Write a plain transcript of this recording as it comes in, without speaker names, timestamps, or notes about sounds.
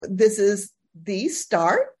this is the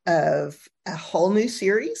start of a whole new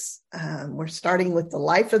series. We're starting with the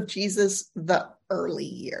life of Jesus, the early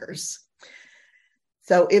years.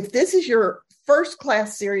 So if this is your first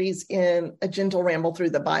class series in A Gentle Ramble Through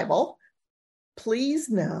the Bible, please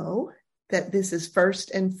know that this is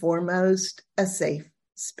first and foremost a safe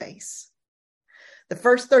space. The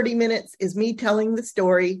first 30 minutes is me telling the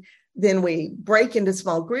story. Then we break into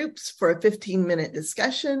small groups for a 15-minute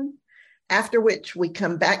discussion, after which we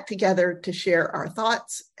come back together to share our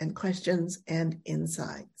thoughts and questions and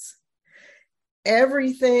insights.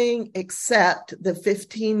 Everything except the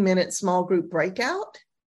 15-minute small group breakout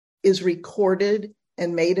is recorded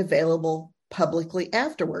and made available publicly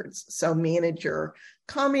afterwards. So manage your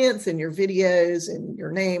comments and your videos and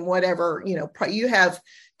your name, whatever, you have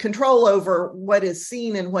control over what is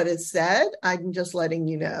seen and what is said. I'm just letting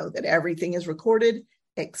you know that everything is recorded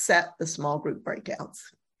except the small group breakouts.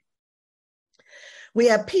 We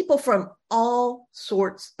have people from all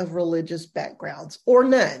sorts of religious backgrounds or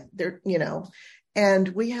none, and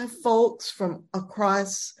we have folks from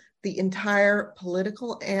across the entire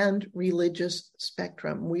political and religious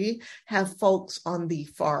spectrum. We have folks on the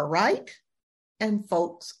far right and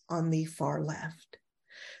folks on the far left.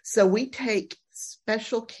 So we take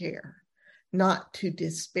special care not to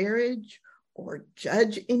disparage or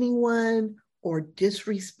judge anyone or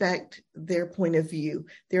disrespect their point of view.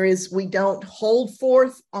 We don't hold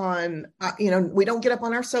forth on, we don't get up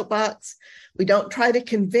on our soapbox. We don't try to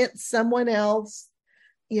convince someone else,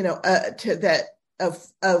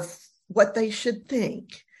 of what they should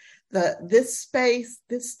think. This space,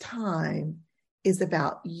 this time is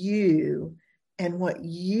about you and what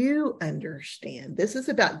you understand. This is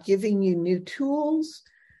about giving you new tools,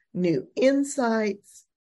 new insights,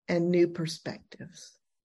 and new perspectives.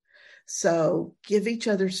 So give each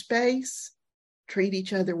other space, treat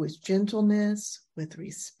each other with gentleness, with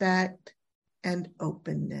respect, and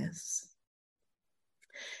openness.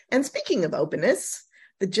 And speaking of openness,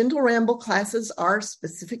 the Gentle Ramble classes are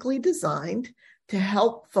specifically designed to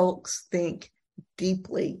help folks think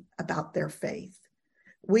deeply about their faith.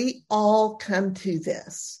 We all come to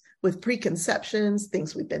this with preconceptions,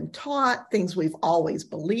 things we've been taught, things we've always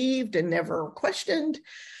believed and never questioned.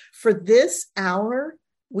 For this hour,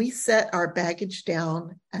 we set our baggage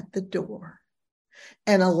down at the door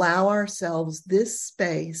and allow ourselves this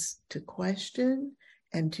space to question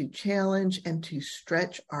and to challenge and to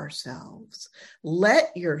stretch ourselves.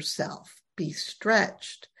 Let yourself be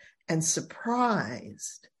stretched and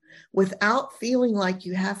surprised without feeling like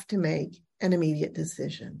you have to make an immediate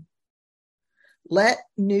decision. Let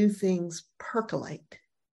new things percolate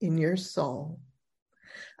in your soul.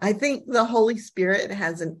 I think the Holy Spirit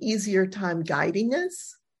has an easier time guiding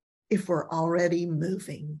us if we're already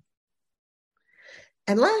moving.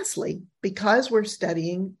 And lastly, because we're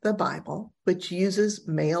studying the Bible, which uses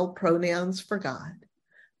male pronouns for God,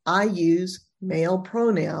 I use male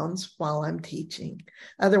pronouns while I'm teaching.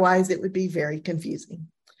 Otherwise, it would be very confusing.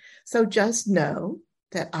 So just know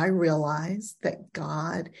that I realize that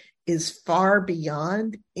God is far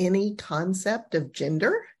beyond any concept of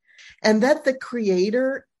gender, and that the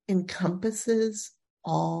Creator encompasses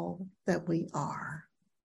all that we are.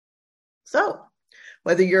 So,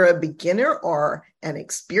 whether you're a beginner or an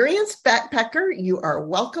experienced backpacker, you are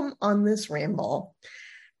welcome on this ramble.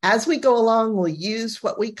 As we go along, we'll use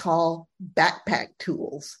what we call backpack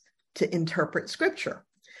tools to interpret scripture.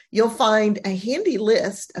 You'll find a handy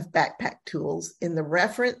list of backpack tools in the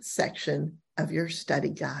reference section of your study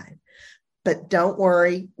guide. But don't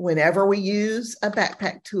worry, whenever we use a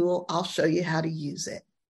backpack tool, I'll show you how to use it.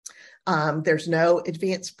 There's no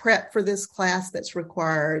advanced prep for this class that's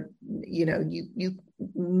required.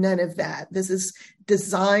 None of that. This is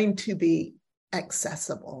designed to be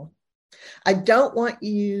accessible. I don't want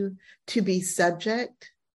you to be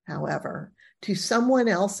subject, however, to someone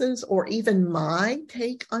else's or even my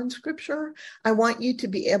take on scripture. I want you to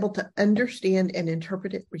be able to understand and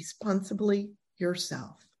interpret it responsibly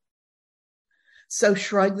yourself. So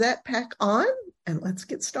shrug that pack on and let's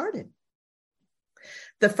get started.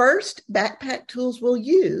 The first backpack tools we'll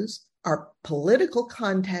use are political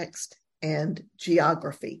context and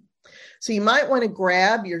geography. So you might want to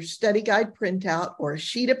grab your study guide printout or a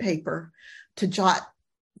sheet of paper to jot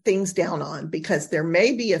things down on, because there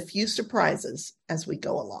may be a few surprises as we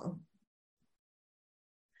go along.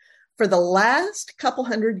 For the last couple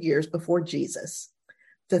hundred years before Jesus,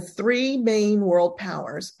 the three main world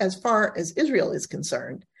powers, as far as Israel is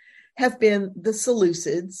concerned, have been the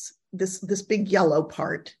Seleucids, this big yellow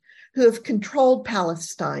part, who have controlled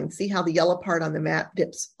Palestine. See how the yellow part on the map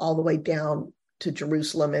dips all the way down to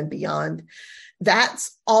Jerusalem and beyond.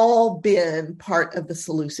 That's all been part of the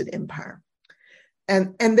Seleucid Empire.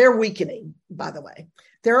 And they're weakening, by the way.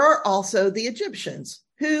 There are also the Egyptians,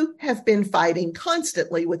 who have been fighting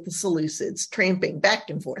constantly with the Seleucids, tramping back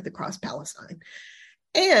and forth across Palestine,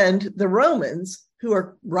 and the Romans, who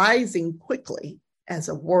are rising quickly as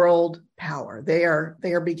a world power. They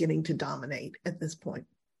are beginning to dominate at this point.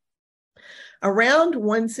 Around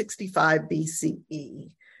 165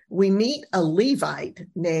 BCE, we meet a Levite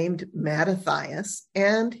named Mattathias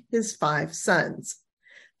and his 5 sons.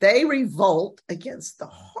 They revolt against the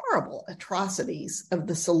horrible atrocities of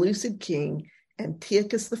the Seleucid king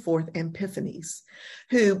Antiochus IV Epiphanes,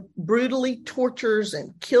 who brutally tortures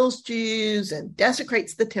and kills Jews and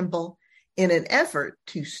desecrates the temple in an effort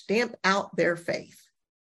to stamp out their faith.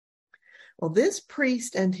 Well, this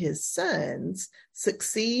priest and his sons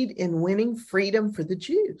succeed in winning freedom for the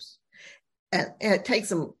Jews. And it takes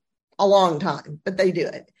them a long time, but they do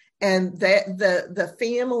it. And the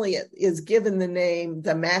family is given the name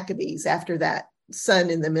the Maccabees after that son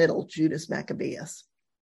in the middle, Judas Maccabeus.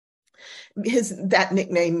 That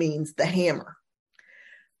nickname means the hammer.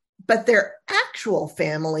 But their actual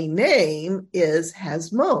family name is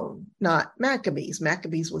Hasmon, not Maccabees.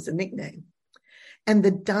 Maccabees was a nickname. And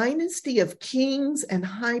the dynasty of kings and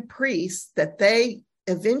high priests that they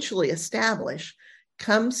eventually establish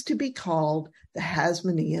comes to be called the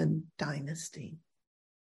Hasmonean dynasty.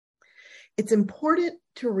 It's important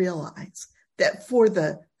to realize that for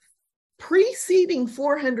the preceding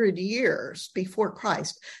 400 years before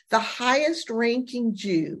Christ, the highest ranking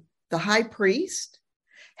Jew, the high priest,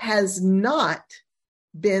 has not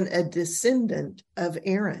been a descendant of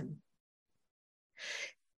Aaron.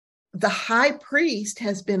 The high priest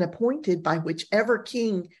has been appointed by whichever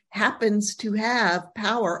king happens to have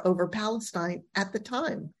power over Palestine at the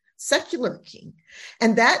time, secular king.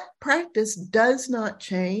 And that practice does not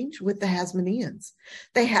change with the Hasmoneans.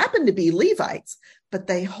 They happen to be Levites, but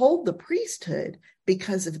they hold the priesthood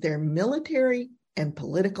because of their military and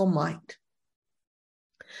political might.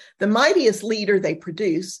 The mightiest leader they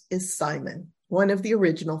produce is Simon, one of the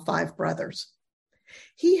original 5 brothers.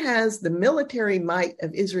 He has the military might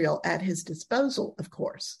of Israel at his disposal, of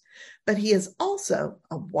course, but he is also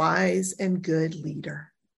a wise and good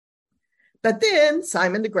leader. But then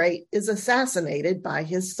Simon the Great is assassinated by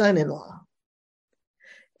his son-in-law.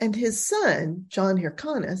 And his son, John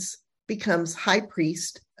Hyrcanus, becomes high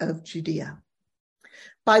priest of Judea.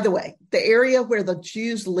 By the way, the area where the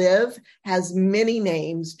Jews live has many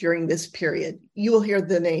names during this period. You will hear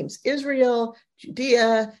the names Israel,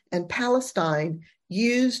 Judea, and Palestine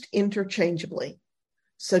used interchangeably.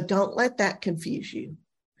 So don't let that confuse you.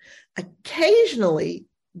 Occasionally,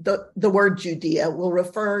 the word Judea will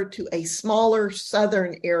refer to a smaller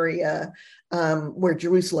southern area where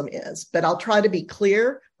Jerusalem is. But I'll try to be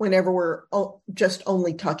clear whenever we're just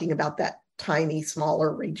only talking about that tiny,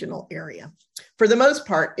 smaller regional area. For the most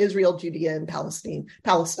part, Israel, Judea, and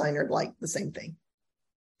Palestine are like the same thing.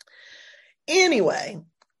 Anyway,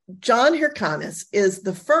 John Hyrcanus is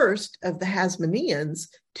the first of the Hasmoneans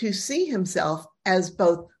to see himself as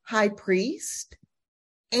both high priest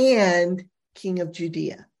and king of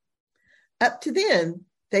Judea. Up to then,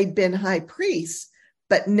 they'd been high priests,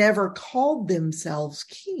 but never called themselves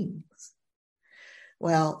kings.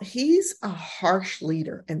 Well, he's a harsh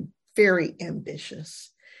leader and very ambitious.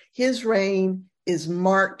 His reign is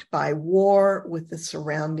marked by war with the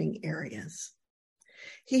surrounding areas.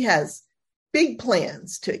 He has big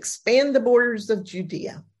plans to expand the borders of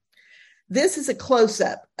Judea. This is a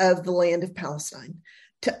close-up of the land of Palestine.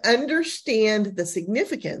 To understand the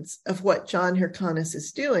significance of what John Hyrcanus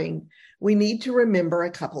is doing, we need to remember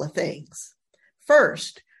a couple of things.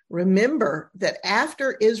 First, remember that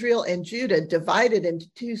after Israel and Judah divided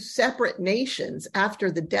into 2 separate nations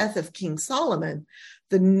after the death of King Solomon,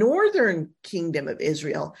 the northern kingdom of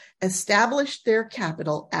Israel established their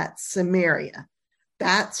capital at Samaria.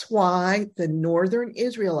 That's why the northern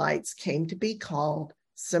Israelites came to be called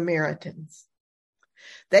Samaritans.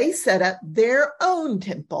 They set up their own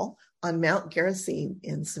temple on Mount Gerizim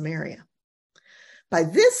in Samaria. By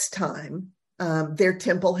this time, their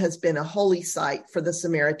temple has been a holy site for the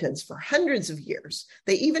Samaritans for hundreds of years.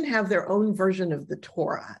 They even have their own version of the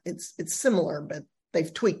Torah. It's similar, but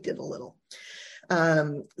they've tweaked it a little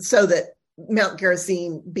so that Mount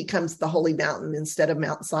Gerizim becomes the holy mountain instead of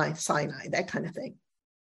Mount Sinai, that kind of thing.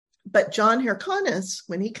 But John Hyrcanus,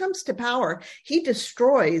 when he comes to power, he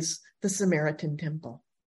destroys the Samaritan temple.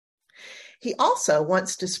 He also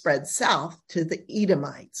wants to spread south to the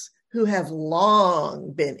Edomites, who have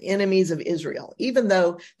long been enemies of Israel, even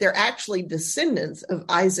though they're actually descendants of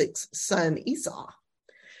Isaac's son Esau.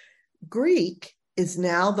 Greek is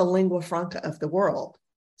now the lingua franca of the world.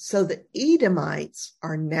 So the Edomites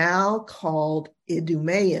are now called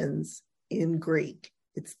Idumeans in Greek.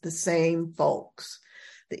 It's the same folks.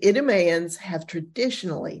 The Idumeans have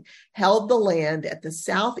traditionally held the land at the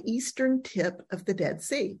southeastern tip of the Dead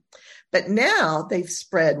Sea. But now they've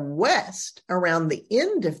spread west around the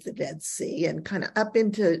end of the Dead Sea and kind of up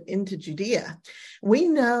into Judea. We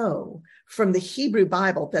know from the Hebrew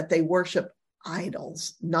Bible that they worship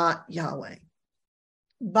idols, not Yahweh.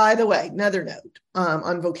 By the way, another note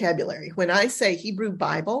on vocabulary. When I say Hebrew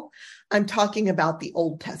Bible, I'm talking about the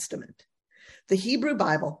Old Testament. The Hebrew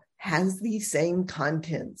Bible has the same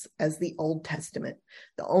contents as the Old Testament.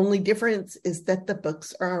 The only difference is that the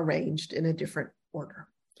books are arranged in a different order.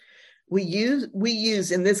 We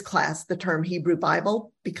use in this class the term Hebrew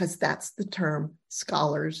Bible because that's the term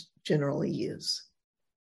scholars generally use.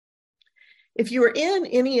 If you were in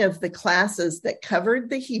any of the classes that covered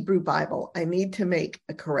the Hebrew Bible, I need to make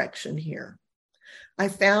a correction here. I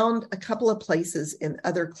found a couple of places in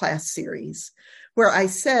other class series where I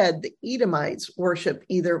said the Edomites worship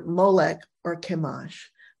either Molech or Chemosh,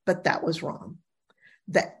 but that was wrong.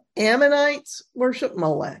 The Ammonites worship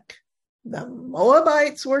Molech, the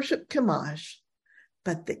Moabites worship Chemosh,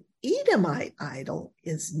 but the Edomite idol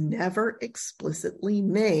is never explicitly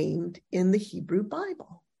named in the Hebrew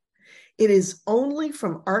Bible. It is only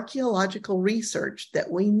from archaeological research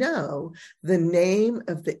that we know the name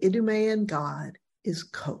of the Idumean god is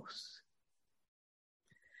Kos.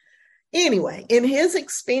 Anyway, in his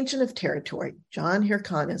expansion of territory, John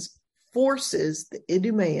Hyrcanus forces the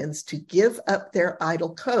Idumeans to give up their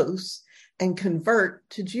idol Kos and convert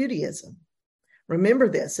to Judaism. Remember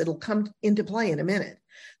this, it'll come into play in a minute.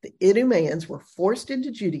 The Idumeans were forced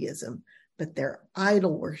into Judaism, but they're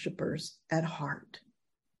idol worshippers at heart.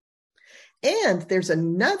 And there's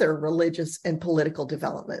another religious and political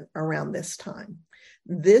development around this time.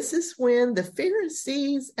 This is when the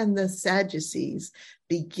Pharisees and the Sadducees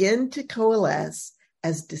begin to coalesce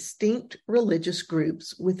as distinct religious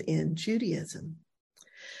groups within Judaism.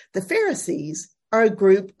 The Pharisees are a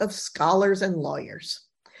group of scholars and lawyers.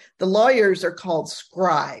 The lawyers are called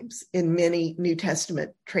scribes in many New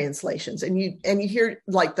Testament translations. And you hear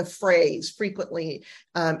like the phrase frequently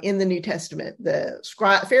in the New Testament, the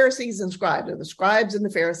Pharisees and scribes, or the scribes and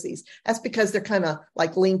the Pharisees. That's because they're kind of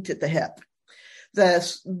like linked at the hip.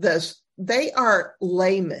 They are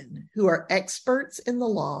laymen who are experts in the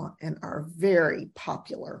law and are very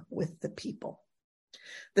popular with the people.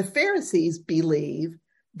 The Pharisees believe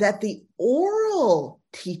that the oral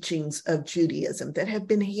teachings of Judaism that have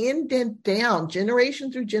been handed down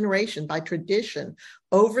generation through generation by tradition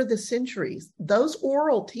over the centuries, those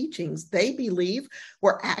oral teachings, they believe,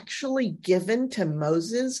 were actually given to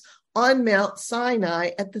Moses on Mount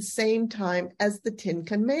Sinai at the same time as the Ten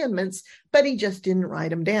Commandments, but he just didn't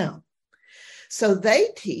write them down. So they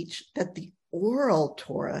teach that the oral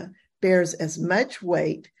Torah bears as much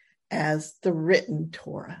weight as the written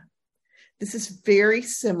Torah. This is very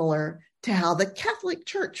similar to how the Catholic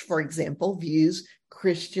Church, for example, views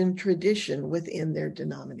Christian tradition within their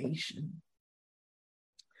denomination.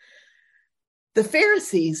 The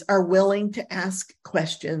Pharisees are willing to ask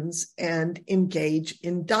questions and engage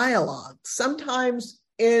in dialogue, sometimes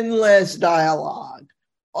endless dialogue,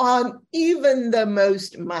 on even the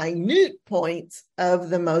most minute points of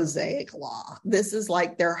the Mosaic Law. This is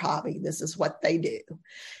like their hobby. This is what they do.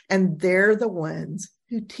 And they're the ones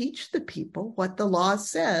who teach the people what the law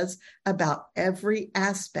says about every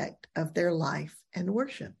aspect of their life and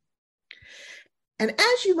worship. And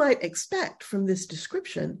as you might expect from this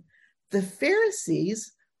description, the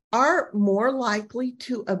Pharisees are more likely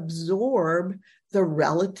to absorb the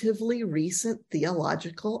relatively recent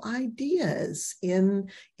theological ideas in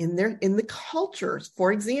the cultures.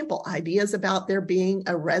 For example, ideas about there being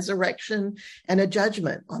a resurrection and a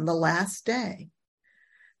judgment on the last day.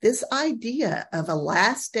 This idea of a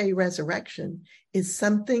last day resurrection is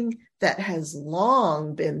something that has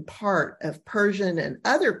long been part of Persian and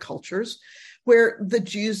other cultures where the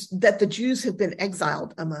Jews have been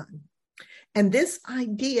exiled among. And this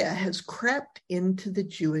idea has crept into the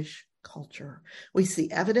Jewish culture. We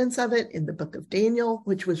see evidence of it in the book of Daniel,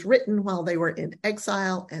 which was written while they were in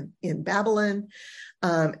exile and in Babylon.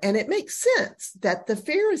 And it makes sense that the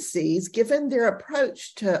Pharisees, given their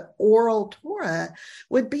approach to oral Torah,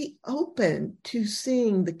 would be open to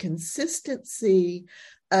seeing the consistency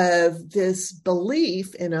of this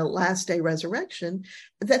belief in a last day resurrection,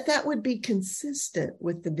 that would be consistent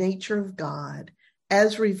with the nature of God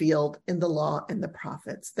as revealed in the law and the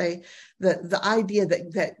prophets. The idea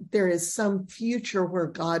that there is some future where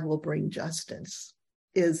God will bring justice.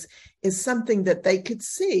 is something that they could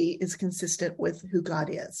see is consistent with who God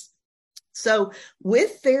is. So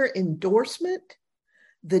with their endorsement,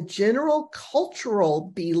 the general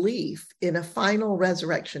cultural belief in a final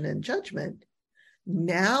resurrection and judgment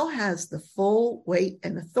now has the full weight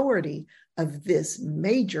and authority of this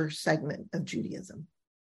major segment of Judaism.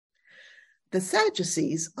 The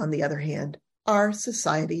Sadducees, on the other hand, are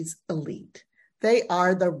society's elite. They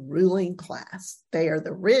are the ruling class. They are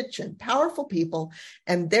the rich and powerful people,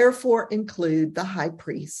 and therefore include the high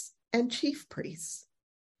priests and chief priests.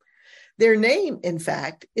 Their name, in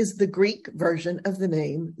fact, is the Greek version of the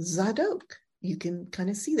name Zadok. You can kind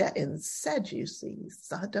of see that in Sadducees,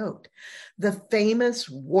 Zadok, the famous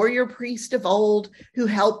warrior priest of old who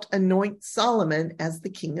helped anoint Solomon as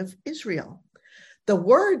the king of Israel. The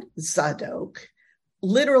word Zadok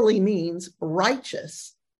literally means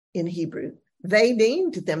righteous in Hebrew. They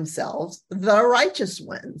named themselves the righteous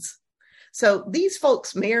ones. So these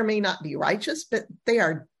folks may or may not be righteous, but they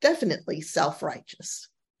are definitely self-righteous.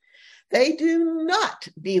 They do not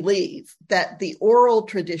believe that the oral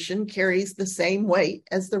tradition carries the same weight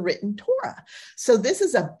as the written Torah. So this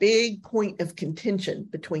is a big point of contention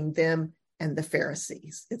between them and the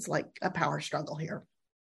Pharisees. It's like a power struggle here.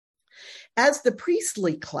 As the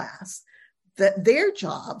priestly class, their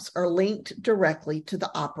jobs are linked directly to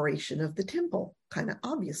the operation of the temple. Kind of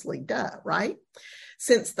obviously, duh, right?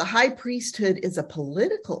 Since the high priesthood is a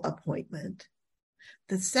political appointment,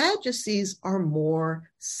 the Sadducees are more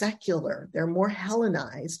secular. They're more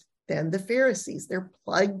Hellenized than the Pharisees. They're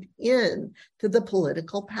plugged in to the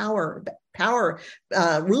political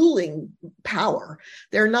ruling power.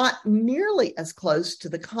 They're not nearly as close to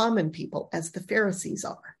the common people as the Pharisees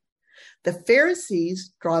are. The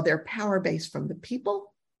Pharisees draw their power base from the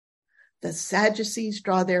people. The Sadducees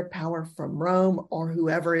draw their power from Rome or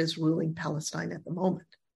whoever is ruling Palestine at the moment.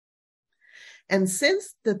 And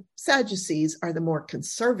since the Sadducees are the more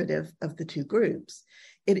conservative of the two groups,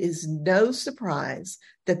 it is no surprise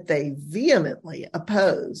that they vehemently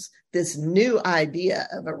oppose this new idea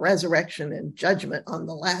of a resurrection and judgment on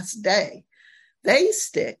the last day. They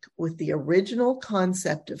stick with the original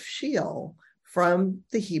concept of Sheol from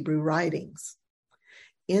the Hebrew writings.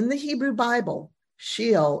 In the Hebrew Bible,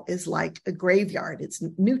 Sheol is like a graveyard. It's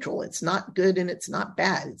neutral. It's not good and it's not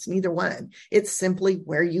bad. It's neither one. It's simply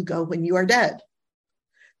where you go when you are dead.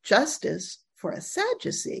 Justice for a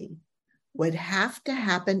Sadducee would have to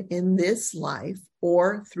happen in this life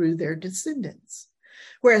or through their descendants,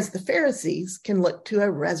 whereas the Pharisees can look to a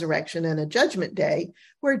resurrection and a judgment day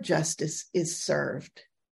where justice is served.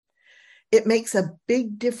 It makes a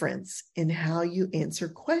big difference in how you answer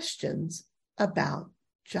questions about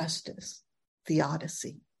justice,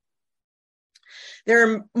 theodicy. There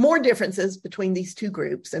are more differences between these two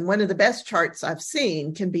groups, and one of the best charts I've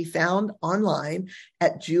seen can be found online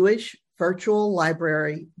at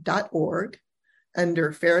jewishvirtuallibrary.org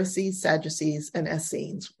under Pharisees, Sadducees, and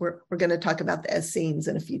Essenes. We're going to talk about the Essenes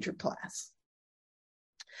in a future class.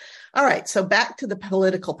 All right, so back to the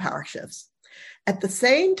political power shifts. At the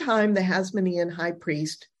same time, the Hasmonean high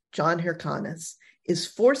priest, John Hyrcanus, is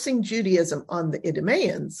forcing Judaism on the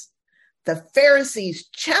Idumeans, the Pharisees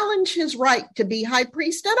challenge his right to be high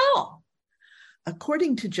priest at all.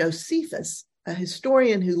 According to Josephus, a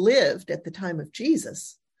historian who lived at the time of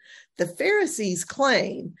Jesus, the Pharisees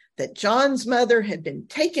claim that John's mother had been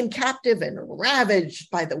taken captive and ravaged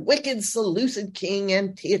by the wicked Seleucid king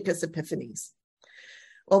Antiochus Epiphanes.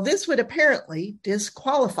 Well, this would apparently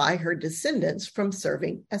disqualify her descendants from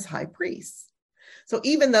serving as high priests. So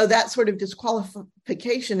even though that sort of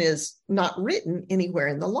disqualification is not written anywhere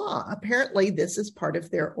in the law, apparently this is part of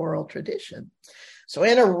their oral tradition. So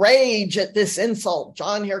in a rage at this insult,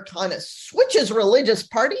 John Hyrcanus switches religious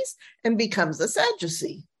parties and becomes a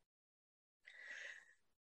Sadducee.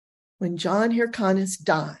 When John Hyrcanus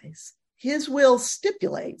dies, his will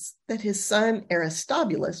stipulates that his son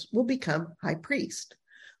Aristobulus will become high priest,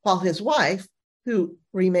 while his wife, who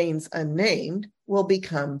remains unnamed, will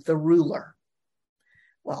become the ruler.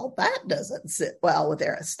 Well, that doesn't sit well with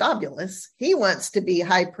Aristobulus. He wants to be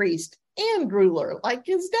high priest and ruler like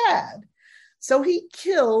his dad. So he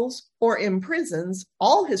kills or imprisons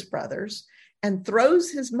all his brothers and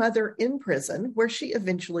throws his mother in prison, where she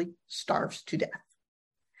eventually starves to death.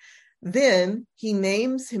 Then he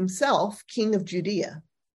names himself king of Judea.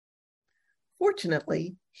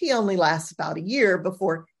 Fortunately, he only lasts about a year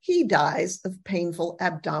before he dies of painful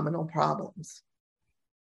abdominal problems.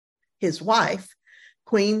 His wife,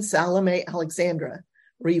 Queen Salome Alexandra,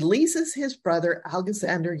 releases his brother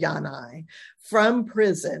Alexander Yanai from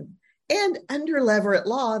prison, and under levirate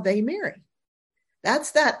law, they marry.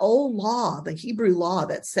 That's that old law, the Hebrew law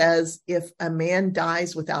that says if a man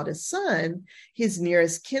dies without a son, his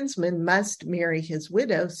nearest kinsman must marry his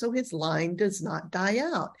widow so his line does not die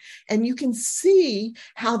out. And you can see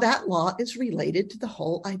how that law is related to the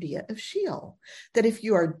whole idea of Sheol, that if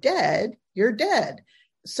you are dead, you're dead.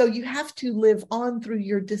 So you have to live on through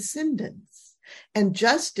your descendants, and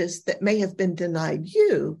justice that may have been denied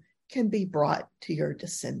you can be brought to your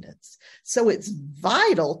descendants. So it's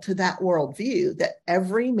vital to that worldview that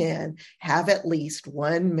every man have at least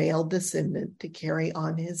one male descendant to carry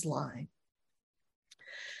on his line.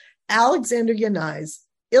 Alexander Yanai's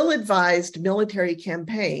ill-advised military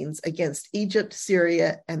campaigns against Egypt,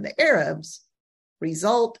 Syria, and the Arabs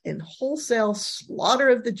result in wholesale slaughter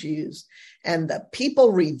of the Jews, and the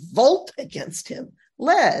people revolt against him,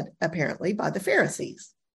 led apparently by the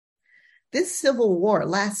Pharisees. This civil war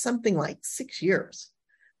lasts something like 6 years,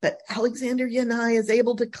 but Alexander Yanai is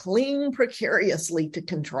able to cling precariously to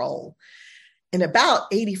control. In about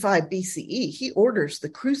 85 BCE, he orders the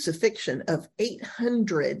crucifixion of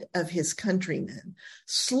 800 of his countrymen,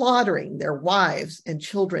 slaughtering their wives and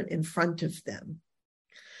children in front of them.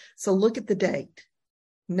 So look at the date.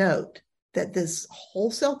 Note that this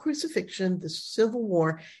wholesale crucifixion, the civil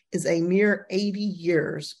war, is a mere 80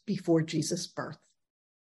 years before Jesus' birth.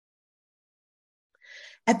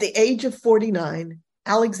 At the age of 49,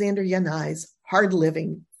 Alexander Yanai's hard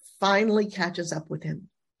living finally catches up with him.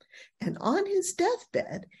 And on his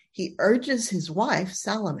deathbed, he urges his wife,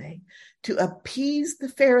 Salome, to appease the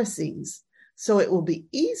Pharisees so it will be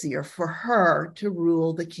easier for her to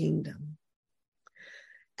rule the kingdom.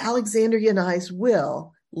 Alexander Yanai's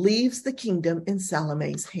will leaves the kingdom in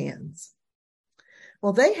Salome's hands.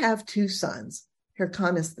 Well, they have 2 sons.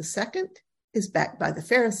 Hyrcanus II is backed by the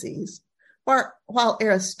Pharisees, while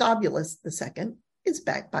Aristobulus II is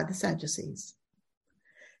backed by the Sadducees.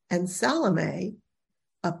 And Salome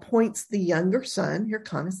appoints the younger son,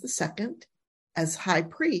 Hyrcanus II, as high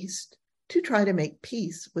priest to try to make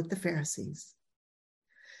peace with the Pharisees.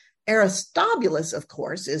 Aristobulus, of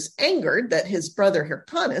course, is angered that his brother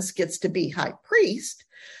Hyrcanus gets to be high priest,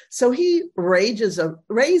 so he raises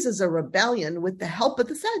a rebellion with the help of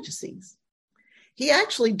the Sadducees. He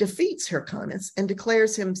actually defeats Hyrcanus and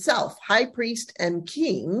declares himself high priest and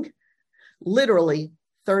king, literally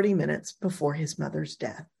 30 minutes before his mother's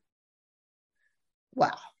death.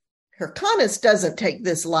 Wow. Hyrcanus doesn't take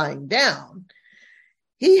this lying down.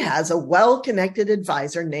 He has a well-connected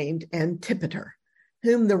advisor named Antipater,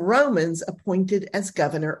 whom the Romans appointed as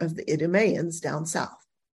governor of the Idumeans down south.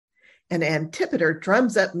 And Antipater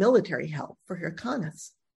drums up military help for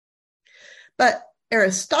Hyrcanus. But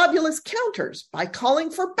Aristobulus counters by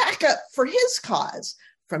calling for backup for his cause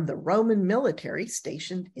from the Roman military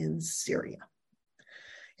stationed in Syria.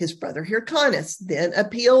 His brother Hyrcanus then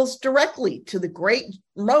appeals directly to the great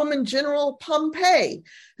Roman general Pompey,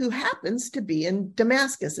 who happens to be in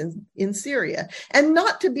Damascus in Syria. And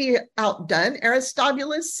not to be outdone,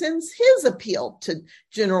 Aristobulus sends his appeal to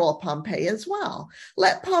General Pompey as well.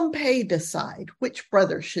 Let Pompey decide which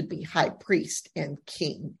brother should be high priest and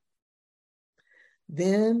king.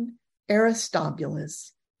 Then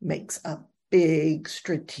Aristobulus makes a big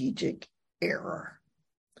strategic error.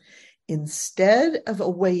 Instead of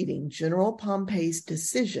awaiting General Pompey's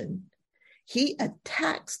decision, he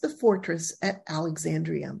attacks the fortress at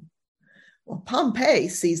Alexandrium. Well, Pompey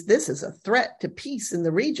sees this as a threat to peace in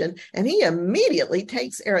the region, and he immediately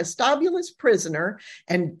takes Aristobulus prisoner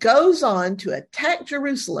and goes on to attack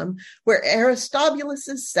Jerusalem, where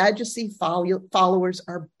Aristobulus's Sadducee followers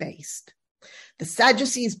are based. The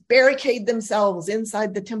Sadducees barricade themselves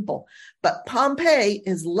inside the temple, but Pompey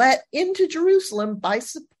is let into Jerusalem by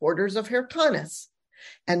supporters of Hyrcanus.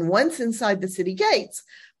 And once inside the city gates,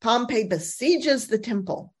 Pompey besieges the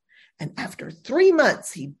temple. And after 3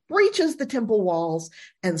 months, he breaches the temple walls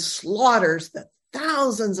and slaughters the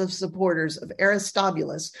thousands of supporters of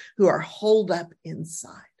Aristobulus who are holed up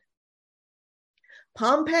inside.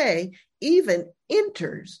 Pompey even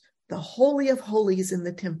enters the Holy of Holies in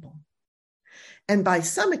the temple. And by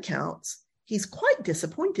some accounts, he's quite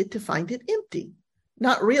disappointed to find it empty,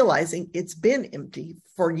 not realizing it's been empty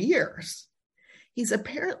for years. He's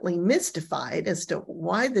apparently mystified as to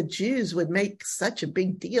why the Jews would make such a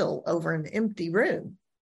big deal over an empty room.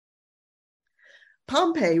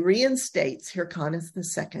 Pompey reinstates Hyrcanus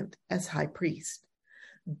II as high priest,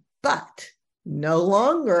 but no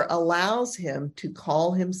longer allows him to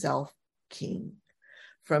call himself king.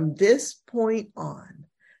 From this point on,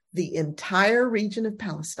 the entire region of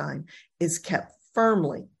Palestine is kept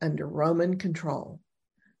firmly under Roman control.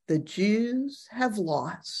 The Jews have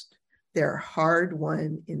lost their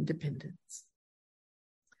hard-won independence.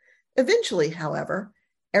 Eventually, however,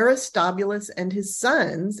 Aristobulus and his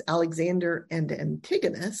sons, Alexander and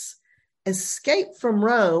Antigonus, escape from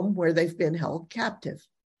Rome, where they've been held captive.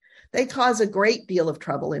 They cause a great deal of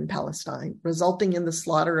trouble in Palestine, resulting in the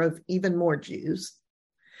slaughter of even more Jews.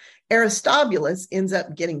 Aristobulus ends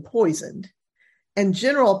up getting poisoned, and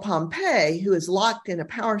General Pompey, who is locked in a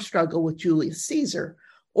power struggle with Julius Caesar,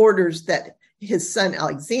 orders that his son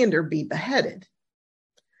Alexander be beheaded.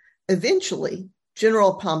 Eventually,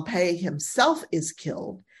 General Pompey himself is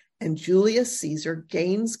killed, and Julius Caesar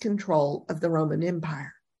gains control of the Roman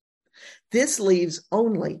Empire. This leaves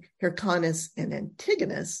only Hyrcanus and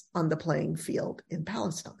Antigonus on the playing field in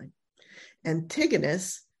Palestine.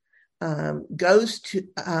 Antigonus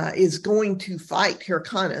is going to fight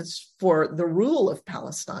Hyrcanus for the rule of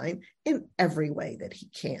Palestine in every way that he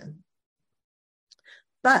can.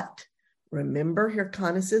 But remember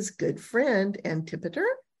Hyrcanus's good friend Antipater?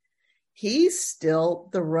 He's still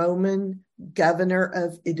the Roman governor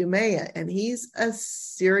of Idumea, and he's a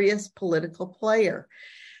serious political player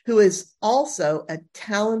who is also a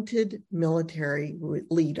talented military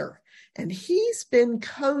leader. And he's been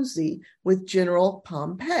cozy with General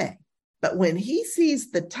Pompey. But when he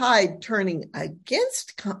sees the tide turning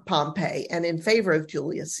against Pompey and in favor of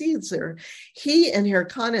Julius Caesar, he and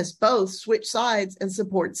Hyrcanus both switch sides and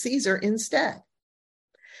support Caesar instead.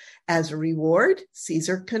 As a reward,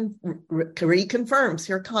 Caesar reconfirms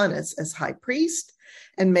Hyrcanus as high priest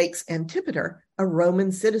and makes Antipater a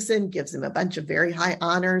Roman citizen, gives him a bunch of very high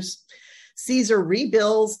honors. Caesar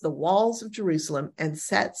rebuilds the walls of Jerusalem and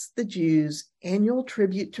sets the Jews' annual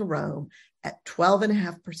tribute to Rome at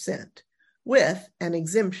 12.5%, with an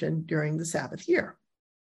exemption during the Sabbath year.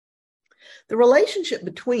 The relationship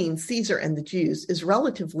between Caesar and the Jews is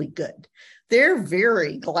relatively good. They're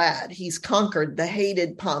very glad he's conquered the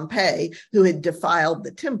hated Pompey who had defiled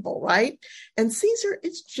the temple, right? And Caesar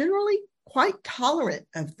is generally quite tolerant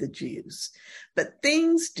of the Jews, but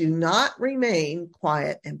things do not remain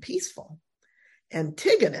quiet and peaceful.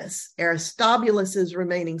 Antigonus, Aristobulus's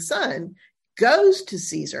remaining son, goes to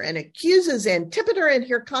Caesar and accuses Antipater and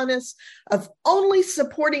Hyrcanus of only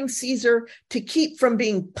supporting Caesar to keep from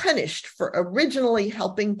being punished for originally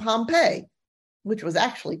helping Pompey, which was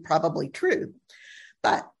actually probably true.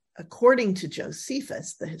 But according to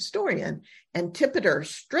Josephus, the historian, Antipater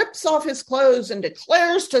strips off his clothes and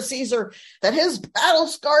declares to Caesar that his battle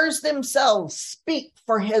scars themselves speak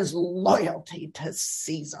for his loyalty to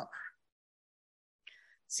Caesar.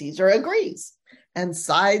 Caesar agrees and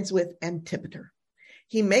sides with Antipater.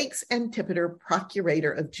 He makes Antipater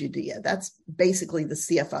procurator of Judea. That's basically the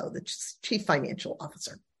CFO, the chief financial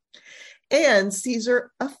officer. And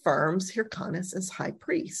Caesar affirms Hyrcanus as high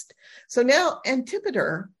priest. So now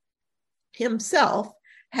Antipater himself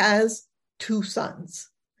has two sons,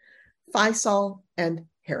 Faisal and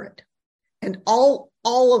Herod. And all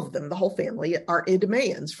of them, the whole family, are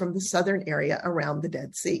Idumeans from the southern area around the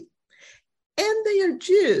Dead Sea. And they are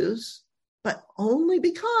Jews, but only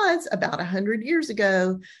because about 100 years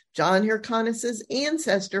ago, John Hyrcanus's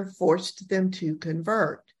ancestor forced them to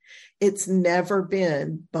convert. It's never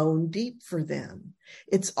been bone deep for them.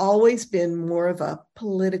 It's always been more of a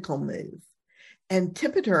political move.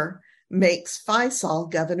 Antipater makes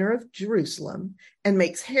Faisal governor of Jerusalem and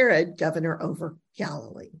makes Herod governor over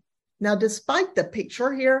Galilee. Now, despite the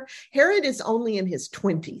picture here, Herod is only in his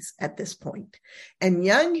 20s at this point, and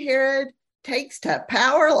young Herod takes to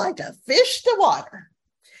power like a fish to water,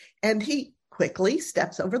 and he quickly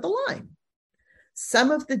steps over the line. Some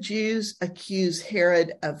of the Jews accuse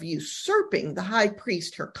Herod of usurping the high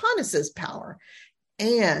priest Hyrcanus's power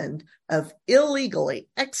and of illegally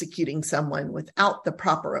executing someone without the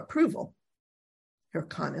proper approval.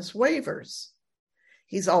 Hyrcanus wavers.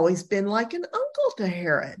 He's always been like an uncle to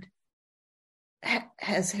Herod.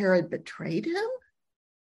 Has Herod betrayed him?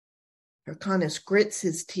 Hyrcanus grits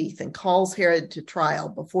his teeth and calls Herod to trial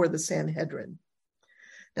before the Sanhedrin.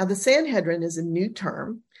 Now, the Sanhedrin is a new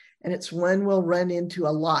term, and it's one we'll run into a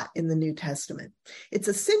lot in the New Testament. It's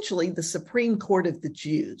essentially the Supreme Court of the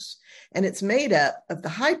Jews, and it's made up of the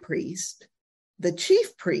high priest, the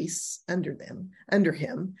chief priests under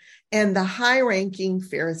him, and the high-ranking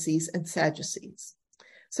Pharisees and Sadducees.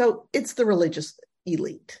 So it's the religious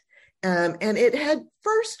elite. And it had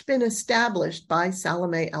first been established by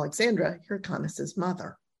Salome Alexandra, Hyrcanus's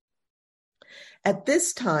mother. At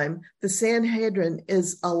this time, the Sanhedrin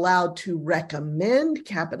is allowed to recommend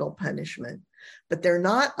capital punishment, but they're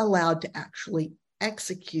not allowed to actually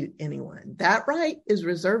execute anyone. That right is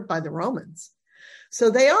reserved by the Romans. So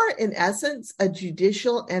they are, in essence, a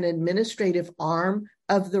judicial and administrative arm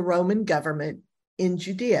of the Roman government in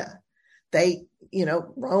Judea. They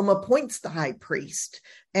Rome appoints the high priest,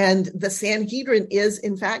 and the Sanhedrin is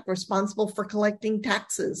in fact responsible for collecting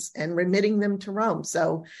taxes and remitting them to Rome.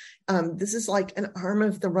 So this is like an arm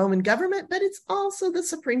of the Roman government, but it's also the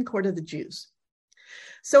Supreme Court of the Jews.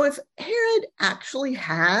 So if Herod actually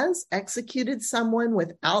has executed someone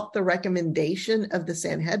without the recommendation of the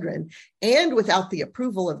Sanhedrin and without the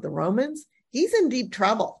approval of the Romans, he's in deep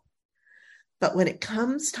trouble. But when it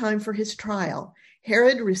comes time for his trial,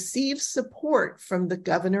 Herod receives support from the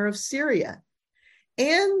governor of Syria.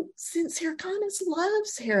 And since Hyrcanus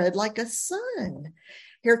loves Herod like a son,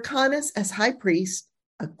 Hyrcanus, as high priest,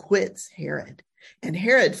 acquits Herod. And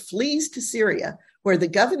Herod flees to Syria, where the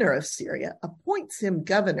governor of Syria appoints him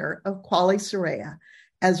governor of Caesarea,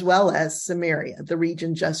 as well as Samaria, the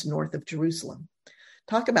region just north of Jerusalem.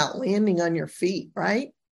 Talk about landing on your feet, right?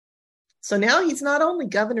 So now he's not only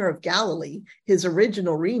governor of Galilee, his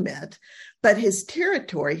original remit, but his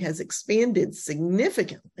territory has expanded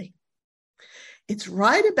significantly. It's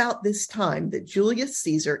right about this time that Julius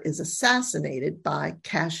Caesar is assassinated by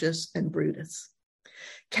Cassius and Brutus.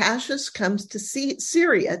 Cassius comes to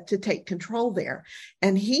Syria to take control there,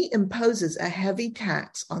 and he imposes a heavy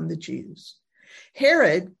tax on the Jews.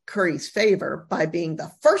 Herod curries favor by being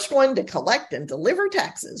the first one to collect and deliver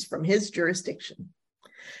taxes from his jurisdiction.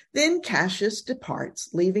 Then Cassius departs,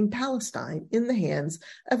 leaving Palestine in the hands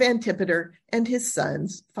of Antipater and his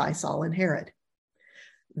sons, Faisal and Herod.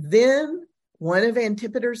 Then one of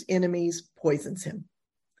Antipater's enemies poisons him.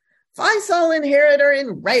 Faisal and Herod are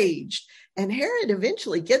enraged, and Herod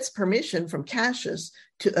eventually gets permission from Cassius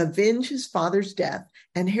to avenge his father's death,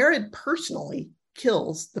 and Herod personally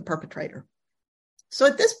kills the perpetrator. So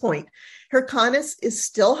at this point, Hyrcanus is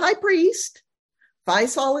still high priest,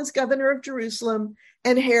 Faisal is governor of Jerusalem,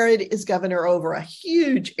 and Herod is governor over a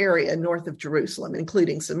huge area north of Jerusalem,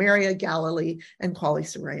 including Samaria, Galilee, and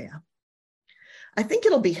Caesarea. I think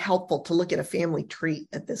it'll be helpful to look at a family tree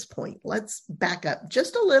at this point. Let's back up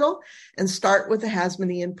just a little and start with the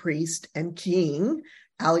Hasmonean priest and king,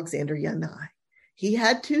 Alexander Yanai. He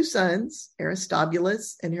had two sons,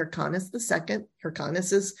 Aristobulus and Hyrcanus II.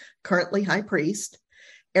 Hyrcanus is currently high priest.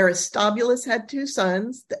 Aristobulus had two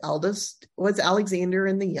sons. The eldest was Alexander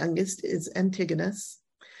and the youngest is Antigonus.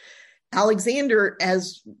 Alexander,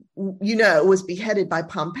 as you know, was beheaded by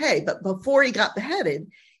Pompey, but before he got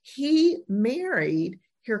beheaded, he married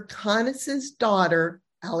Hyrcanus's daughter,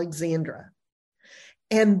 Alexandra.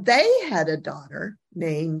 And they had a daughter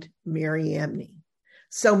named Mariamne.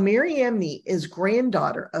 So Mariamne is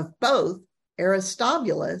granddaughter of both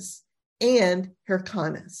Aristobulus and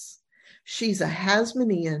Hyrcanus. She's a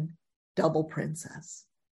Hasmonean double princess.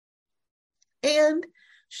 And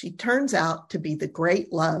she turns out to be the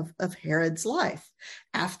great love of Herod's life.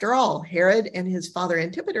 After all, Herod and his father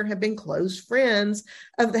Antipater have been close friends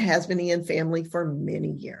of the Hasmonean family for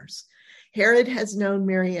many years. Herod has known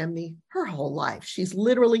Mariamne her whole life. She's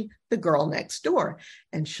literally the girl next door,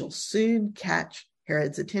 and she'll soon catch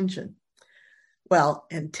Herod's attention. Well,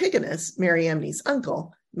 Antigonus, Mariamne's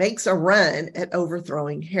uncle, makes a run at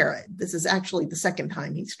overthrowing Herod. This is actually the second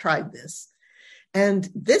time he's tried this. And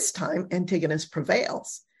this time, Antigonus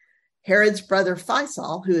prevails. Herod's brother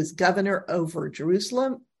Faisal, who is governor over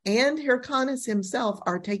Jerusalem, and Hyrcanus himself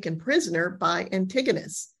are taken prisoner by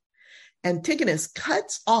Antigonus. Antigonus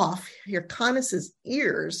cuts off Hyrcanus's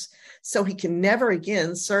ears so he can never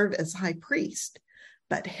again serve as high priest.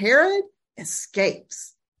 But Herod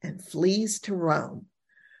escapes and flees to Rome,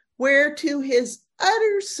 where to his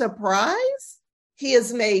utter surprise, he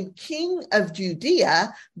is made king of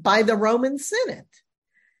Judea by the Roman Senate.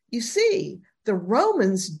 You see, the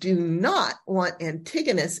Romans do not want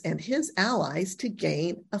Antigonus and his allies to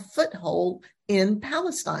gain a foothold in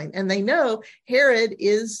Palestine. And they know Herod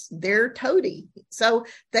is their toady. So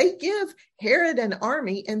they give Herod an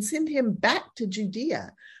army and send him back to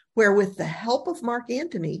Judea, where with the help of Mark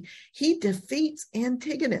Antony, he defeats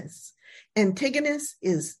Antigonus. Antigonus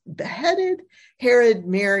is beheaded. Herod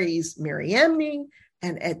marries Mariamne,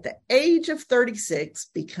 and at the age of 36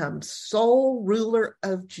 becomes sole ruler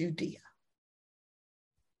of Judea.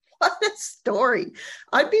 What a story.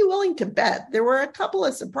 I'd be willing to bet there were a couple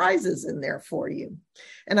of surprises in there for you.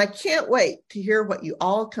 And I can't wait to hear what you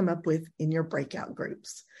all come up with in your breakout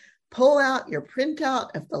groups. Pull out your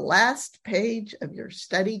printout of the last page of your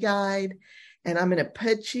study guide, and I'm going to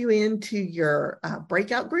put you into your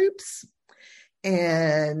breakout groups.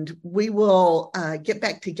 And we will get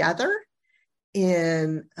back together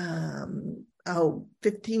in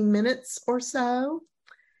 15 minutes or so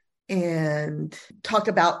and talk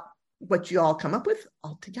about what you all come up with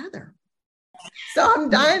all together. So I'm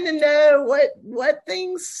dying to know what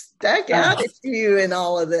things stuck out at you in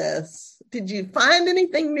all of this. Did you find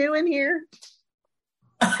anything new in here?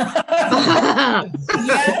 Yes.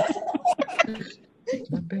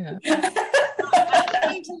 Not bad.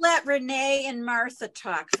 I'm going to let Renee and Martha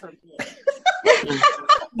talk for me.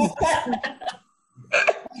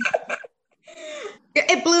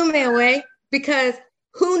 It blew me away because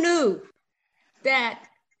who knew that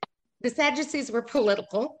the Sadducees were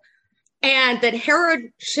political and that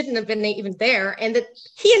Herod shouldn't have been even there, and that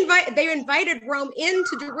they invited Rome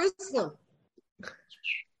into Jerusalem.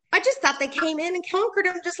 I just thought they came in and conquered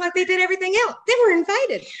them just like they did everything else. They were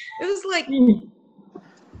invited. It was like,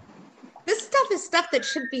 this stuff is stuff that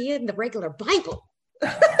should be in the regular Bible.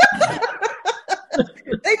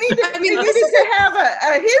 They need to have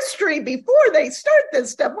a history before they start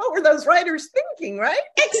this stuff. What were those writers thinking, right?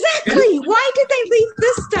 Exactly. Why did they leave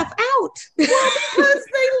this stuff out? Well, because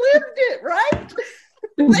they lived it, right?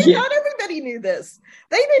 They thought everybody knew this.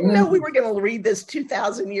 They didn't know we were going to read this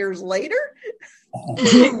 2,000 years later.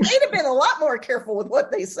 They'd have been a lot more careful with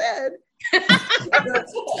what they said.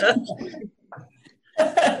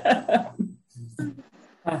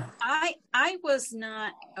 I was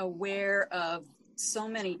not aware of so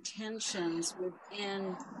many tensions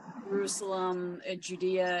within Jerusalem,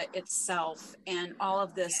 Judea itself, and all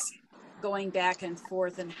of this going back and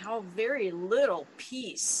forth, and how very little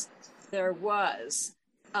peace there was.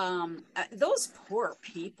 Those poor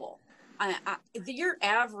people. Your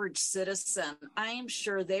average citizen, I am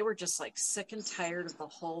sure they were just like sick and tired of the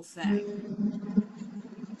whole thing.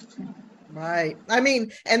 Right. I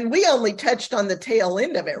mean, and we only touched on the tail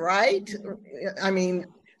end of it, right? I mean,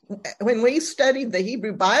 when we studied the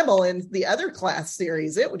Hebrew Bible in the other class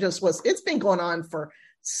series, it's been going on for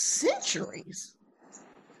centuries.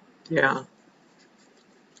 Yeah.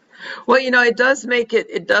 Well, it does make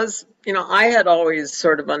it does, I had always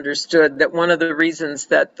sort of understood that one of the reasons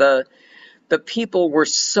that the people were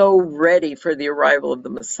so ready for the arrival of the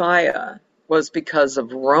Messiah was because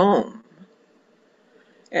of Rome.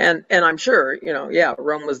 And I'm sure,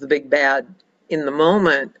 Rome was the big bad in the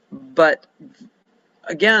moment. But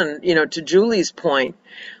again, to Julie's point,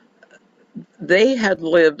 they had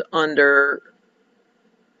lived under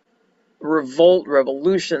revolt,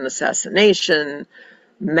 revolution, assassination,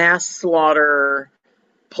 mass slaughter,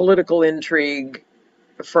 political intrigue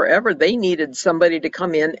forever. They needed somebody to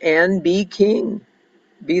come in and be king,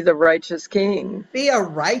 be the righteous king. Be a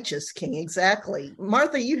righteous king, exactly.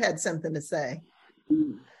 Martha, you had something to say.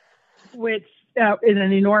 Which is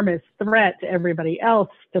an enormous threat to everybody else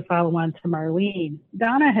to follow on to Marlene.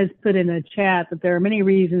 Donna has put in the chat that there are many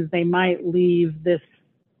reasons they might leave this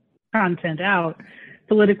content out.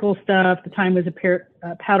 Political stuff, the time was a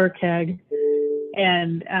powder keg,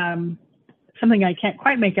 and something I can't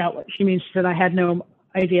quite make out what she means. She said, I had no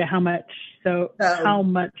idea how much so thought.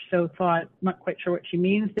 I'm not quite sure what she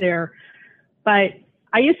means there. But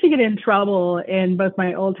I used to get in trouble in both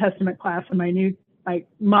my Old Testament class and I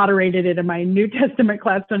moderated it in my New Testament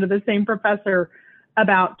class under the same professor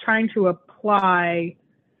about trying to apply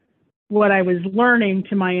what I was learning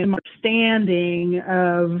to my understanding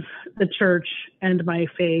of the church and my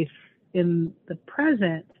faith in the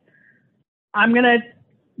present. I'm going to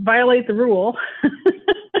violate the rule.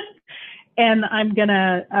 And I'm going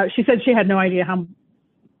to, she said she had no idea how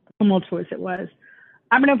tumultuous it was.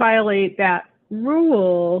 I'm going to violate that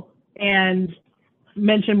rule and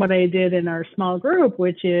mention what I did in our small group,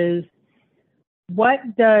 which is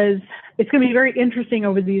it's going to be very interesting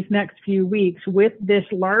over these next few weeks with this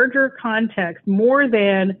larger context, more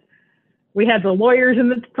than we had the lawyers and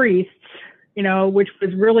the priests, which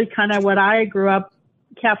was really kind of what I grew up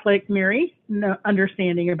Catholic Mary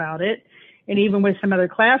understanding about it. And even with some other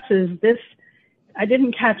classes, I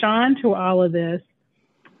didn't catch on to all of this.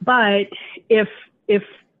 But if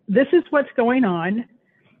this is what's going on,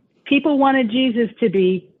 people wanted Jesus to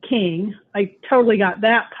be king. I totally got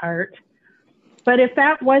that part. But if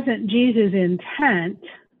that wasn't Jesus' intent,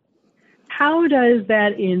 how does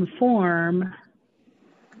that inform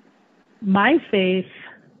my faith,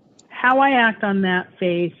 how I act on that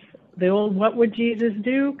faith, the old what would Jesus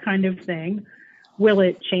do kind of thing? Will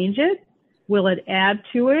it change it? Will it add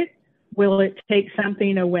to it? Will it take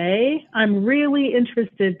something away? I'm really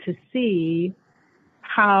interested to see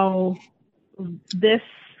how this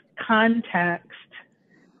context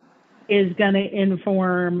is going to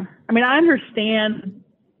inform. I mean, I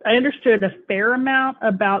understood a fair amount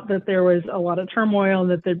about that there was a lot of turmoil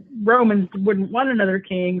and that the Romans wouldn't want another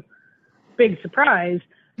king. Big surprise.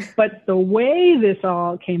 But the way this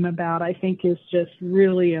all came about, I think, is just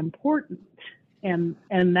really important. And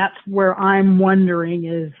that's where I'm wondering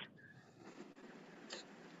is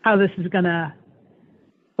how this is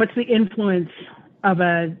what's the influence of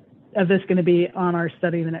a of this going to be on our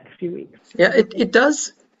study in the next few weeks. Yeah, it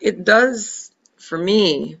does for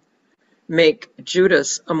me make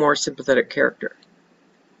Judas a more sympathetic character.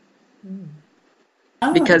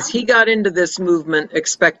 Because he got into this movement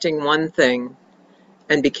expecting one thing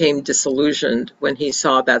and became disillusioned when he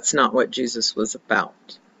saw that's not what Jesus was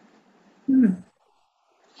about. One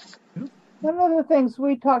of the things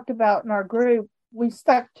we talked about in our group, we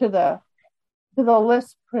stuck to the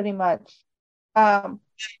list pretty much,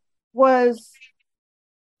 was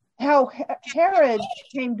how Herod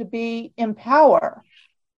came to be in power.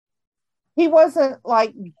 He wasn't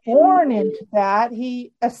like born into that.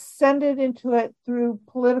 He ascended into it through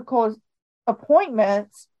political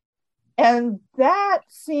appointments. And that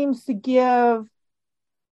seems to give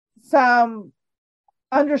some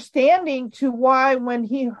understanding to why when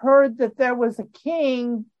he heard that there was a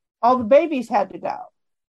king, all the babies had to go,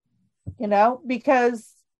 because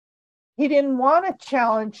he didn't want a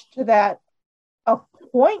challenge to that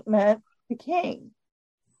appointment to king.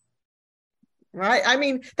 Right. I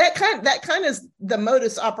mean, that kind of is the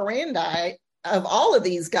modus operandi of all of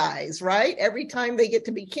these guys, right? Every time they get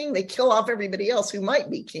to be king, they kill off everybody else who might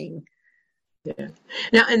be king. Yeah.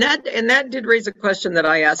 Now, and that did raise a question that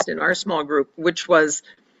I asked in our small group, which was,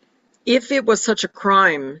 if it was such a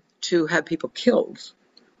crime to have people killed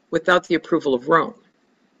without the approval of Rome,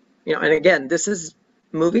 and again, this is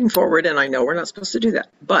moving forward, and I know we're not supposed to do that,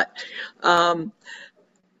 but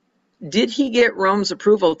did he get Rome's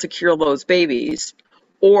approval to kill those babies,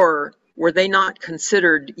 or were they not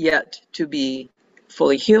considered yet to be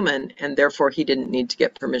fully human, and therefore he didn't need to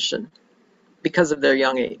get permission because of their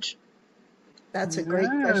young age? That's a great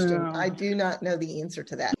question. I do not know the answer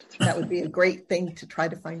to that. That would be a great thing to try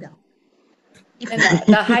to find out. And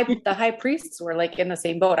the high priests were like in the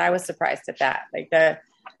same boat. I was surprised at that.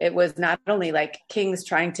 It was not only like kings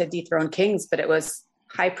trying to dethrone kings, but it was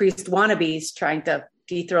high priest wannabes trying to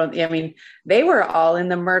dethrone. I mean, they were all in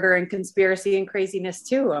the murder and conspiracy and craziness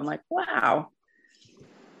too. I'm like, wow.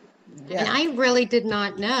 Yeah. And I really did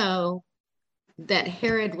not know that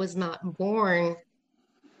Herod was not born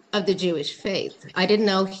of the Jewish faith. I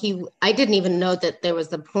didn't even know that there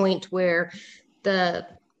was a point where I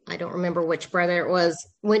don't remember which brother it was,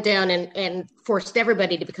 went down and forced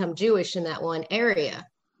everybody to become Jewish in that one area.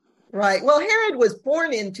 Right. Well, Herod was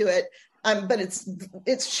born into it, but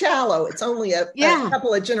it's shallow. It's only a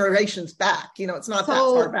couple of generations back. It's not that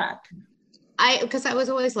far back. Because I was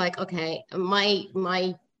always like, okay,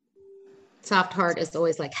 my soft heart is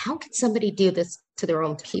always like, how could somebody do this to their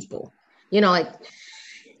own people?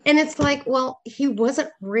 And it's like, well, they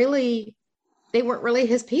weren't really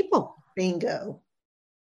his people. Bingo.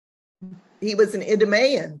 He was an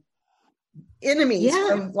Idumean. Enemies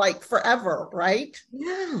from forever, right?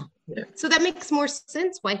 Yeah. So that makes more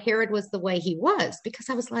sense why Herod was the way he was, because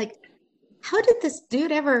I was like, how did this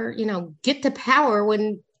dude ever, get to power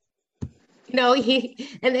when, and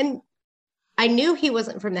then I knew he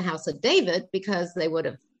wasn't from the house of David because they would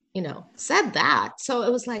have, said that. So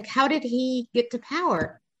it was like, how did he get to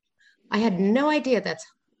power? I had no idea that's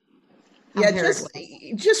how Herod was.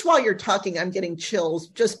 Just while you're talking, I'm getting chills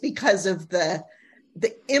just because of the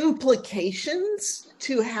implications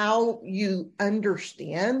to how you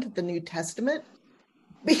understand the New Testament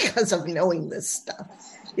because of knowing this stuff.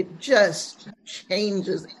 It just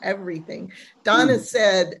changes everything. Donna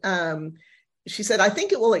said, she said, I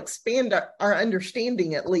think it will expand our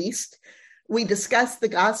understanding at least. We discussed the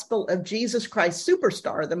gospel of Jesus Christ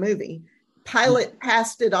Superstar, the movie. Pilate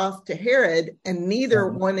passed it off to Herod, and neither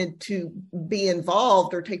wanted to be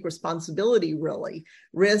involved or take responsibility, really.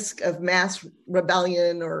 Risk of mass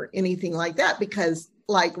rebellion or anything like that, because,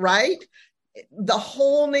 right? The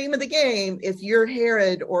whole name of the game, if you're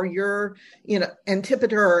Herod or you're,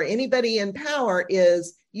 Antipater or anybody in power,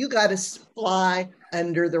 is you got to fly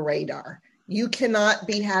under the radar. You cannot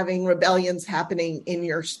be having rebellions happening in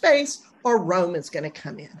your space, or Rome is going to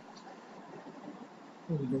come in.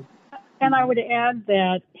 Mm-hmm. And I would add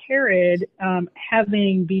that Herod,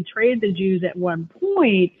 having betrayed the Jews at one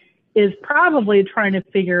point, is probably trying to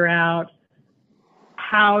figure out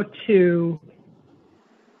how to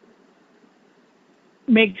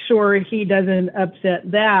make sure he doesn't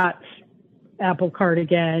upset that apple cart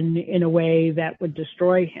again in a way that would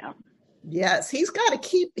destroy him. Yes, he's got to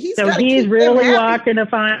keep. He's really walking a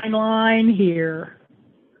fine line here.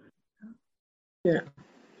 Yeah.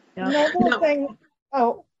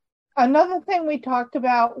 Another thing we talked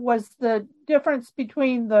about was the difference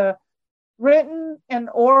between the written and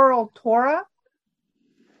oral Torah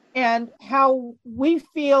and how we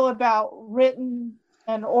feel about written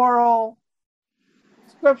and oral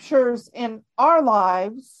scriptures in our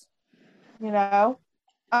lives,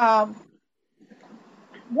 one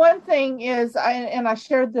thing is, I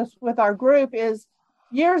shared this with our group, is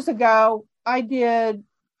years ago, I did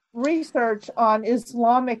research on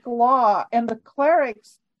Islamic law, and the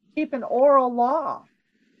clerics keep an oral law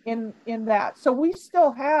in that. So we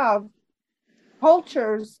still have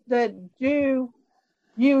cultures that do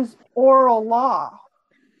use oral law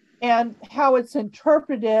and how it's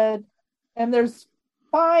interpreted, and there's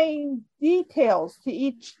fine details to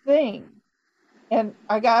each thing. And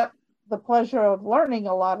I got the pleasure of learning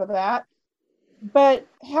a lot of that. But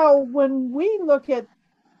how when we look at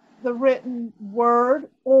the written word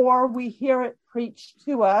or we hear it preached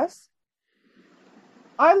to us,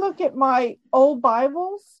 I look at my old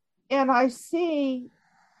Bibles and I see,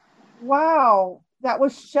 wow, that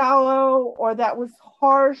was shallow, or that was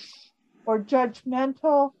harsh or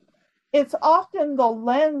judgmental. It's often the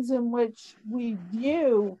lens in which we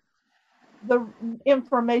view the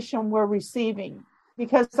information we're receiving,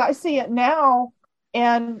 because I see it now.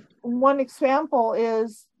 And one example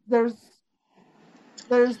is there's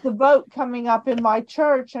the vote coming up in my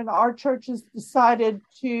church, and our church has decided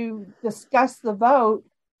to discuss the vote,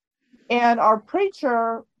 and our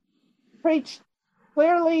preacher preached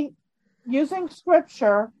clearly using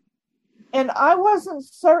scripture, and I wasn't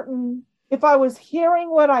certain if I was hearing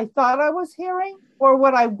what I thought I was hearing or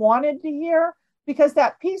what I wanted to hear, because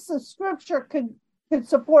that piece of scripture could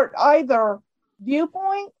support either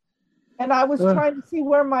viewpoint, and I was trying to see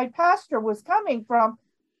where my pastor was coming from.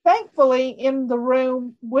 Thankfully, in the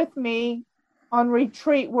room with me on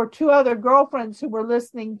retreat were two other girlfriends who were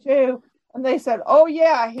listening too, and they said, "Oh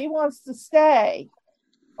yeah, he wants to stay.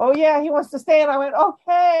 Oh yeah, he wants to stay." And I went,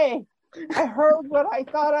 "Okay, I heard what I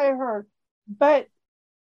thought I heard." But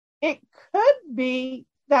it could be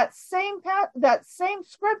that same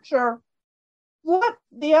scripture flipped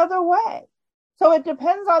the other way. So it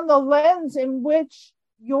depends on the lens in which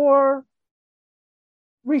you're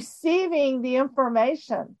receiving the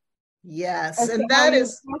information. Yes, and that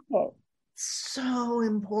is so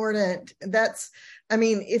important.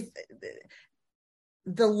 If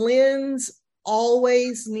the lens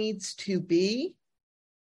always needs to be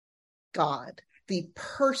God, the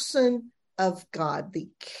person of God, the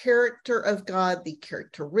character of God, the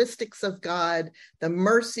characteristics of God, the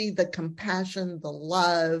mercy, the compassion, the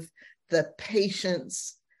love, the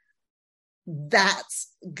patience.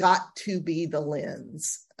 That's got to be the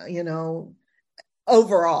lens,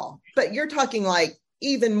 overall. But you're talking like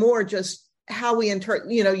even more just how we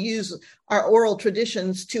use our oral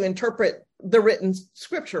traditions to interpret the written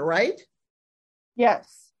scripture, right?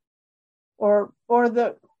 Yes.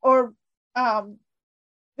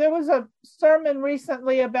 There was a sermon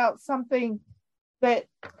recently about something that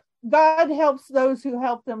God helps those who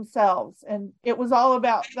help themselves. And it was all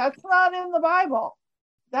about, that's not in the Bible.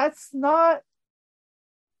 That's not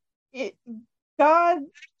it. God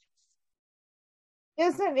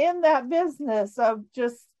isn't in that business of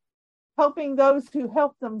just helping those who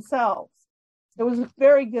help themselves. It was a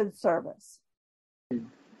very good service.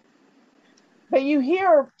 But you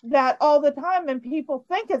hear that all the time, and people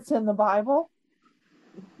think it's in the Bible.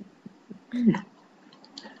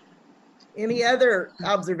 Any other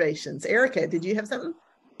observations? Erica, did you have something?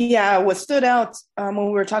 Yeah, what stood out when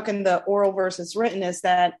we were talking the oral versus written is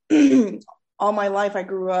that all my life I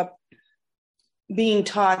grew up being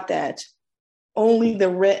taught that only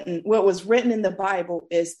what was written in the Bible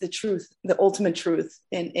is the truth, the ultimate truth,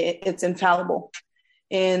 and it's infallible.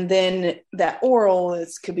 And then that oral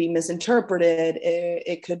could be misinterpreted.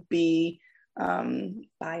 It could be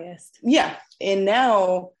biased. Yeah. And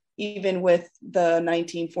now, even with the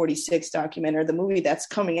 1946 documentary, the movie that's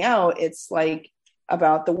coming out, it's like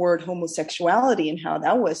about the word homosexuality and how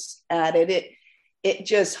that was added. It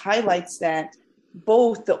just highlights that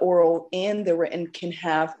both the oral and the written can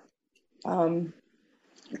have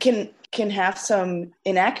some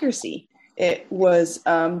inaccuracy. It was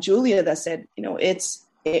Julia that said,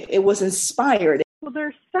 it was inspired. Well,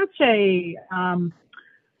 there's such a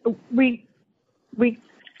we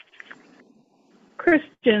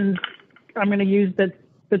Christians, I'm going to use the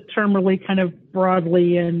term really kind of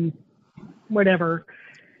broadly and whatever,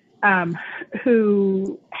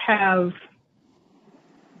 who have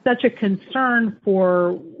such a concern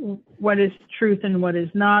for what is truth and what is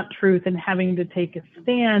not truth, and having to take a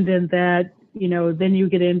stand, and that, then you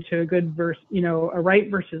get into a good verse, a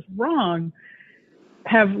right versus wrong,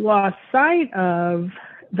 have lost sight of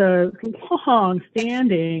the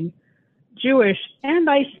long-standing Jewish, and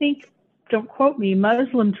I think, don't quote me,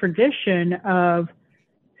 Muslim tradition of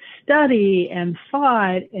study and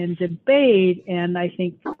thought and debate, and I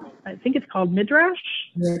think it's called midrash,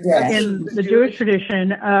 Yes. in the Jewish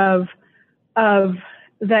tradition of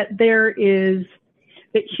that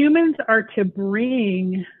that humans are to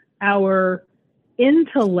bring our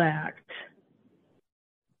intellect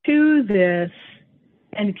to this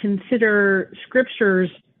and consider scriptures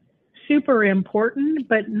super important,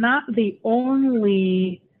 but not the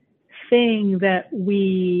only thing that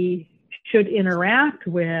we should interact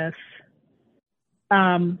with.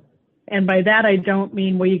 And by that, I don't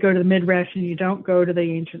mean, well, you go to the Midrash and you don't go to the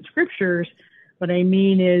ancient scriptures. What I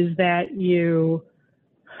mean is that you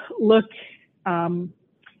look,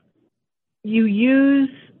 you use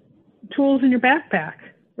tools in your backpack,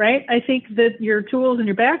 right? I think that your tools in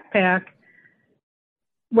your backpack,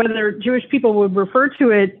 whether Jewish people would refer to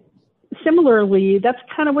it similarly, that's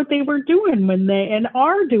kind of what they were doing and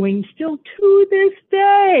are doing still to this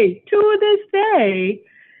day. To this day,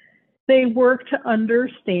 they work to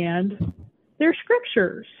understand their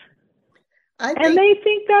scriptures. And they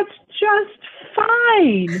think that's just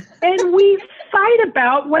fine. And we fight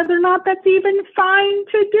about whether or not that's even fine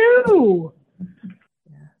to do.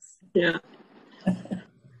 Yeah.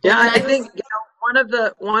 Yeah, I think one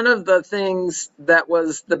of the things that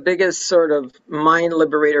was the biggest sort of mind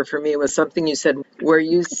liberator for me was something you said, where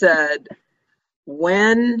you said,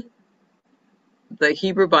 when the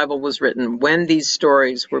Hebrew Bible was written, when these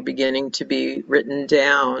stories were beginning to be written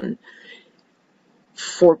down,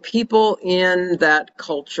 for people in that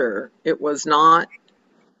culture,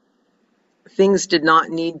 things did not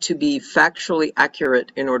need to be factually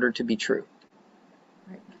accurate in order to be true.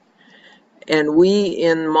 And we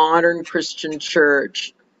in modern Christian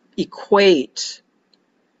church equate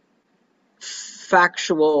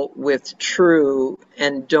factual with true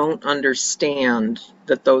and don't understand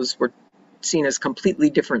that those were seen as completely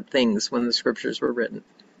different things when the scriptures were written.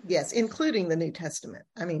 Yes, including the New Testament.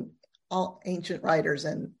 I mean, all ancient writers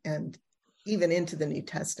and even into the New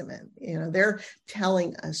Testament, they're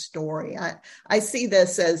telling a story. I see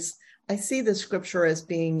the scripture as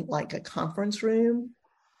being like a conference room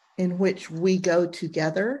in which we go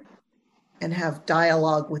together and have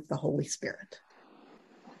dialogue with the Holy Spirit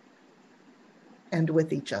and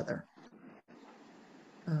with each other.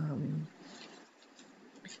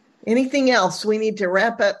 Anything else? We need to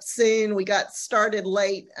wrap up soon. We got started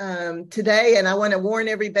late today, and I want to warn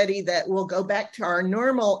everybody that we'll go back to our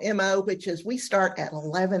normal MO, which is we start at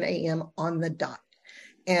 11 a.m. on the dot.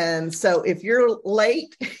 And so if you're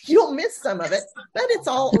late, you'll miss some of it, but it's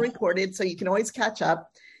all recorded, so you can always catch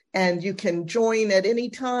up. And you can join at any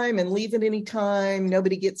time and leave at any time.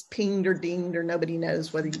 Nobody gets pinged or dinged, or nobody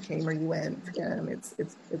knows whether you came or you went.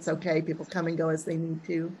 It's okay. People come and go as they need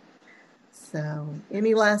to. So,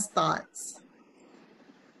 any last thoughts?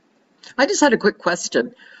 I just had a quick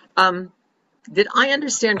question. Did I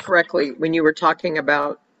understand correctly when you were talking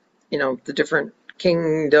about, the different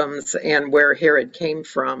kingdoms and where Herod came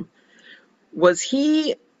from? Was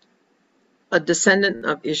he a descendant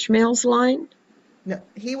of Ishmael's line? No,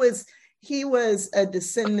 he was a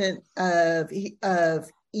descendant of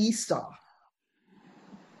Esau.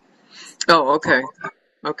 Oh, okay.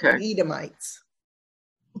 The Edomites.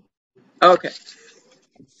 Okay.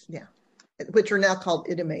 Yeah, which are now called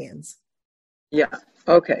Idumeans. Yeah.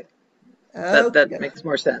 Okay. That makes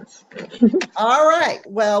more sense. All right.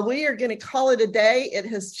 Well, we are going to call it a day. It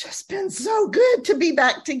has just been so good to be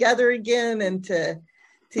back together again and to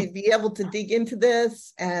be able to dig into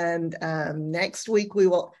this. And next week we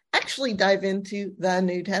will actually dive into the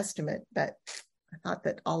New Testament. But I thought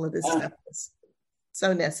that all of this stuff was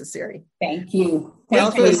so necessary. Thank you.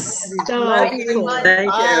 Thank you. Love you. Thank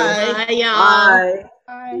you. Bye, y'all. Bye.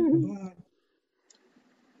 Bye.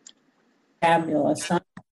 Fabulous. Huh?